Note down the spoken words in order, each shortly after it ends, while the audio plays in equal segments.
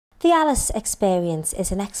The Alice Experience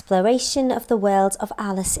is an exploration of the world of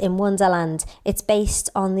Alice in Wonderland. It's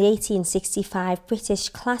based on the 1865 British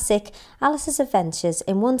classic Alice's Adventures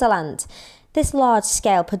in Wonderland. This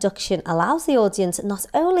large-scale production allows the audience not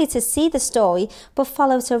only to see the story, but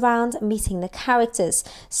follow it around meeting the characters,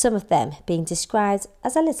 some of them being described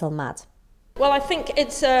as a little mad. Well, I think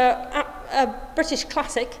it's a British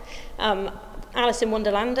classic, Alice in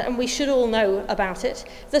Wonderland, and we should all know about it.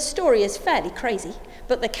 The story is fairly crazy,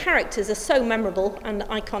 but the characters are so memorable and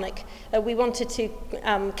iconic that we wanted to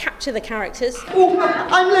capture the characters. Oh,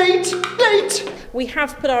 I'm late! We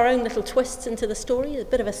have put our own little twists into the story, a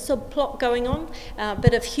bit of a subplot going on, a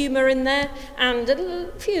bit of humour in there, and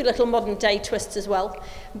a few little modern day twists as well.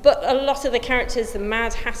 But a lot of the characters, the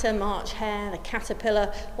Mad Hatter, March Hare, the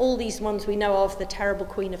Caterpillar, all these ones we know of, the Terrible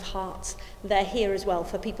Queen of Hearts, they're here as well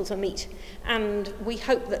for people to meet. And we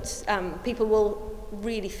hope that people will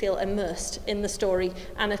really feel immersed in the story,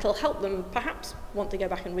 and it'll help them perhaps want to go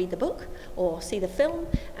back and read the book or see the film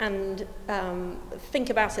and think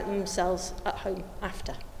about it themselves at home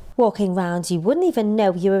after. Walking round, you wouldn't even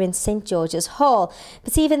know you were in St George's Hall,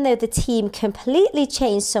 but even though the team completely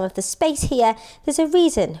changed some of the space here, there's a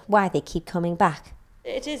reason why they keep coming back.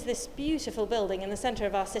 It is this beautiful building in the centre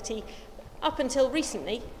of our city. Up until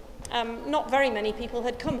recently, not very many people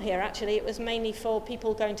had come here actually. It was mainly for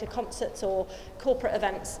people going to concerts or corporate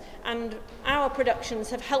events, and our productions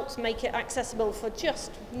have helped make it accessible for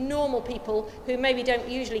just normal people who maybe don't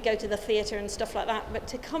usually go to the theatre and stuff like that, but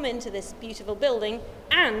to come into this beautiful building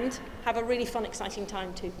and have a really fun, exciting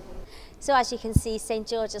time too. So as you can see, St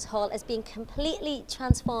George's Hall has been completely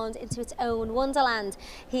transformed into its own wonderland.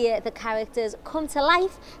 Here the characters come to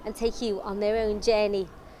life and take you on their own journey.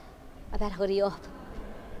 I better hurry up.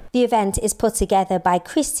 The event is put together by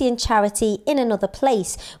Christian charity In Another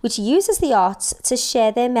Place, which uses the arts to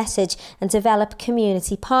share their message and develop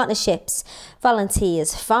community partnerships.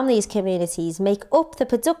 Volunteers from these communities make up the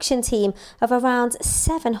production team of around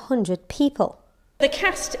 700 people. The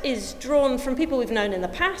cast is drawn from people we've known in the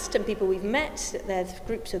past and people we've met. There's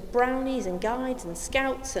groups of brownies and guides and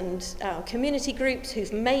scouts and community groups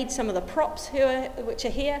who've made some of the props which are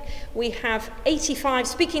here. We have 85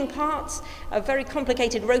 speaking parts, a very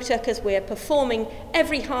complicated rota because we're performing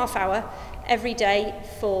every half hour, every day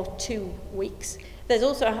for 2 weeks. There's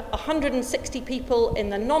also 160 people in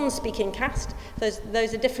the non-speaking cast.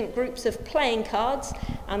 Those are different groups of playing cards,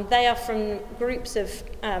 and they are from groups of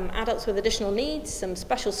adults with additional needs, some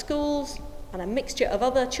special schools, and a mixture of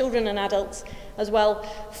other children and adults as well,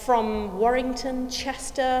 from Warrington,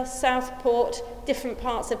 Chester, Southport, different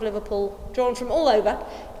parts of Liverpool, drawn from all over.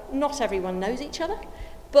 Not everyone knows each other,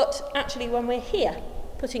 but actually when we're here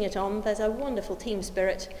putting it on, there's a wonderful team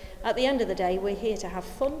spirit. At the end of the day, we're here to have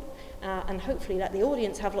fun and hopefully let the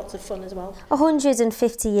audience have lots of fun as well.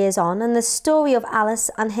 150 years on, and the story of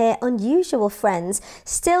Alice and her unusual friends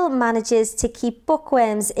still manages to keep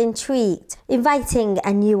bookworms intrigued. Inviting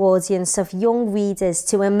a new audience of young readers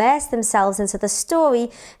to immerse themselves into the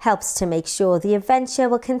story helps to make sure the adventure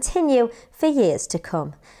will continue for years to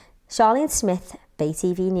come. Charlene Smith, Bay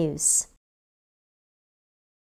TV News.